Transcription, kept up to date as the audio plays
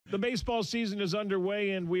The baseball season is underway,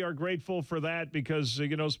 and we are grateful for that because,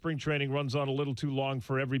 spring training runs on a little too long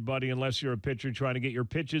for everybody unless you're a pitcher trying to get your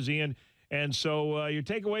pitches in. And so your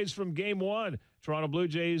takeaways from Game 1, Toronto Blue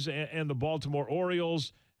Jays and the Baltimore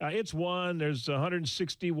Orioles. It's won. There's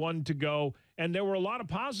 161 to go. And there were a lot of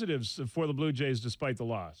positives for the Blue Jays despite the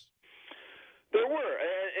loss. There were,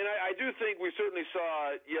 and I do think we certainly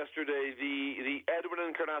saw yesterday the Edwin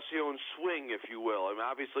Encarnacion swing, if you will. I mean,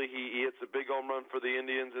 obviously he hits a big home run for the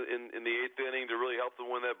Indians in the eighth inning to really help them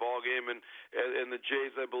win that ball game, and the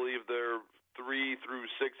Jays, I believe, their 3 through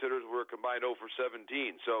 6 hitters were combined 0 for 17.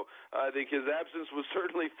 So I think his absence was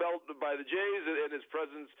certainly felt by the Jays, and his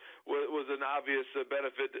presence was an obvious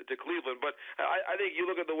benefit to Cleveland. But I think you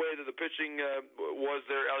look at the way that the pitching was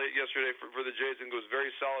there, Elliot, yesterday for the Jays, and it was a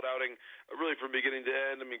very solid outing, really from beginning to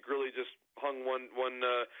end. I mean, Grilly just hung one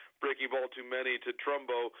breaking ball too many to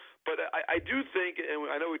Trumbo. But I do think,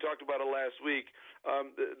 and I know we talked about it last week,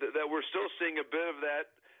 that we're still seeing a bit of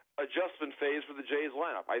that adjustment phase for the Jays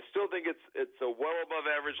lineup. I still think it's a well above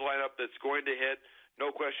average lineup that's going to hit,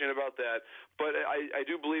 no question about that. But I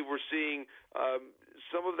do believe we're seeing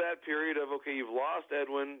some of that period of, okay, you've lost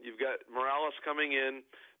Edwin, you've got Morales coming in,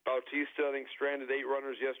 Bautista, I think, stranded 8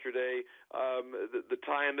 runners yesterday. The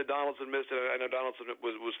time that Donaldson missed, and I know Donaldson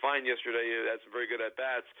was fine yesterday, had some very good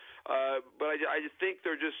at-bats. But I think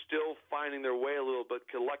they're just still finding their way a little bit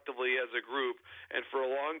collectively as a group. And for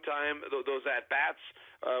a long time, those at-bats,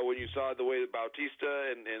 when you saw the way that Bautista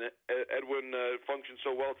and Edwin functioned so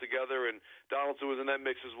well together, and Donaldson was in that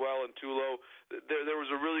mix as well, and Tulo, there was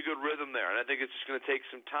a really good rhythm there. And I think it's just going to take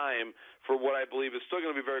some time for what I believe is still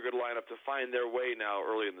going to be a very good lineup to find their way now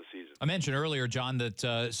early in the season. I mentioned earlier, John,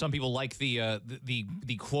 that some people like the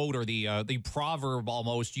quote or the proverb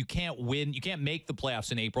almost. You can't win, you can't make the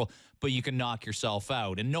playoffs in April, but you can knock yourself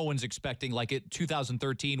out. And no one's expecting,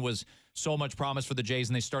 2013 was so much promise for the Jays,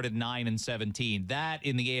 and they started 9-17. That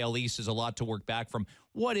in the AL East is a lot to work back from.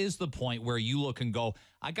 What is the point where you look and go,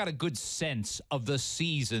 I got a good sense of the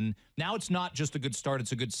season? Now it's not just a good start,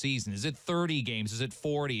 it's a good season. Is it 30 games? Is it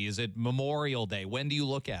 40? Is it Memorial Day? When do you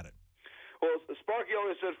look at it? Well, Sparky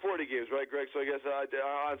always said 40 games, right, Greg? So I guess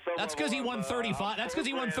on some that's because he won 35. That's because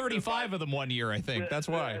he won 35 of them one year, I think. That's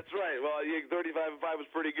why. That's right. Well, 35-5 was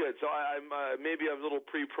pretty good. So I'm maybe I'm a little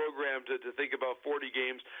pre-programmed to think about 40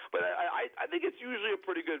 games, but I think it's usually a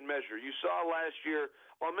pretty good measure. You saw last year.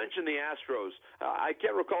 I'll mention the Astros. I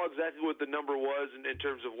can't recall exactly what the number was in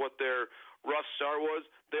terms of what their rough start was.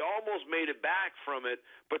 They almost made it back from it,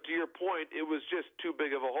 but to your point, it was just too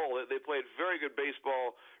big of a hole. They played very good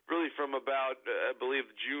baseball really from about, I believe,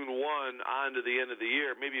 June 1 on to the end of the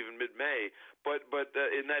year, maybe even mid-May. But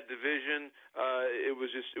in that division, it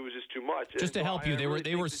was just too much. Just to help you, they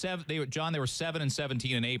were 7 and 17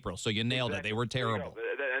 in April, so you nailed it. They were terrible.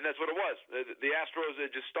 And that's what it was. The Astros,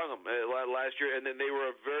 it just stung them last year, and then they were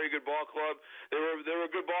a very good ball club. They were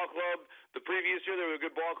a good ball club the previous year. They were a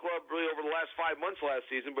good ball club really over the last 5 months last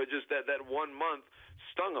season, but just that 1 month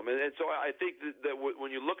stung them. And so I think that when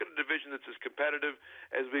you look at a division that's as competitive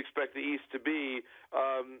as we expect the East to be,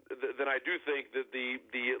 then I do think that the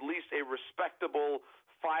at least a respectable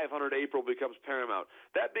 500 April becomes paramount.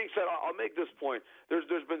 That being said, I'll make this point. There's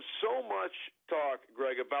been so much talk,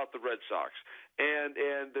 Greg, about the Red Sox, and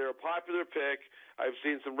they're a popular pick. I've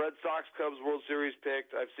seen some Red Sox Cubs World Series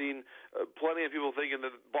picked. I've seen plenty of people thinking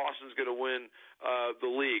that Boston's going to win the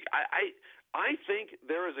league. I think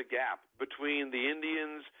there is a gap between the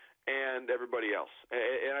Indians and everybody else.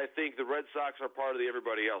 And I think the Red Sox are part of the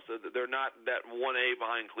everybody else. They're not that 1A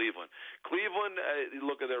behind Cleveland. Cleveland,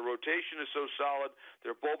 look at their rotation is so solid.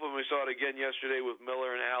 Their bullpen, we saw it again yesterday with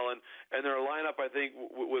Miller and Allen. And their lineup, I think,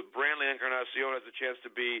 with Brantley and Encarnacion has a chance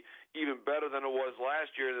to be even better than it was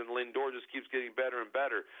last year. And then Lindor just keeps getting better and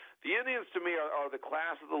better. The Indians, to me, are the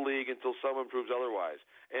class of the league until someone proves otherwise.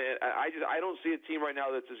 And I don't see a team right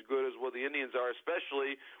now that's as good as what the Indians are,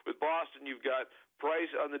 especially with Boston. You've got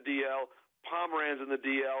Price on the DL, Pomeranz on the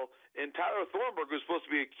DL, and Tyler Thornburg, who's supposed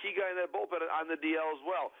to be a key guy in that bullpen, on the DL as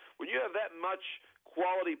well. When you have that much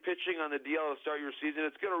quality pitching on the DL to start your season,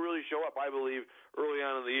 it's going to really show up, I believe, early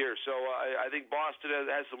on in the year. So I think Boston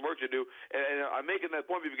has some work to do. And I'm making that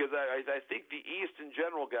point because I think the East in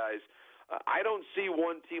general, guys, I don't see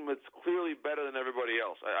one team that's clearly better than everybody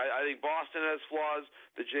else. I think Boston has flaws.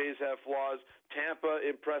 The Jays have flaws. Tampa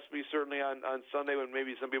impressed me certainly on Sunday when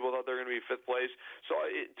maybe some people thought they were going to be fifth place. So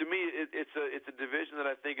to me, it's a division that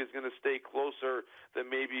I think is going to stay closer than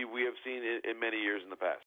maybe we have seen in many years in the past.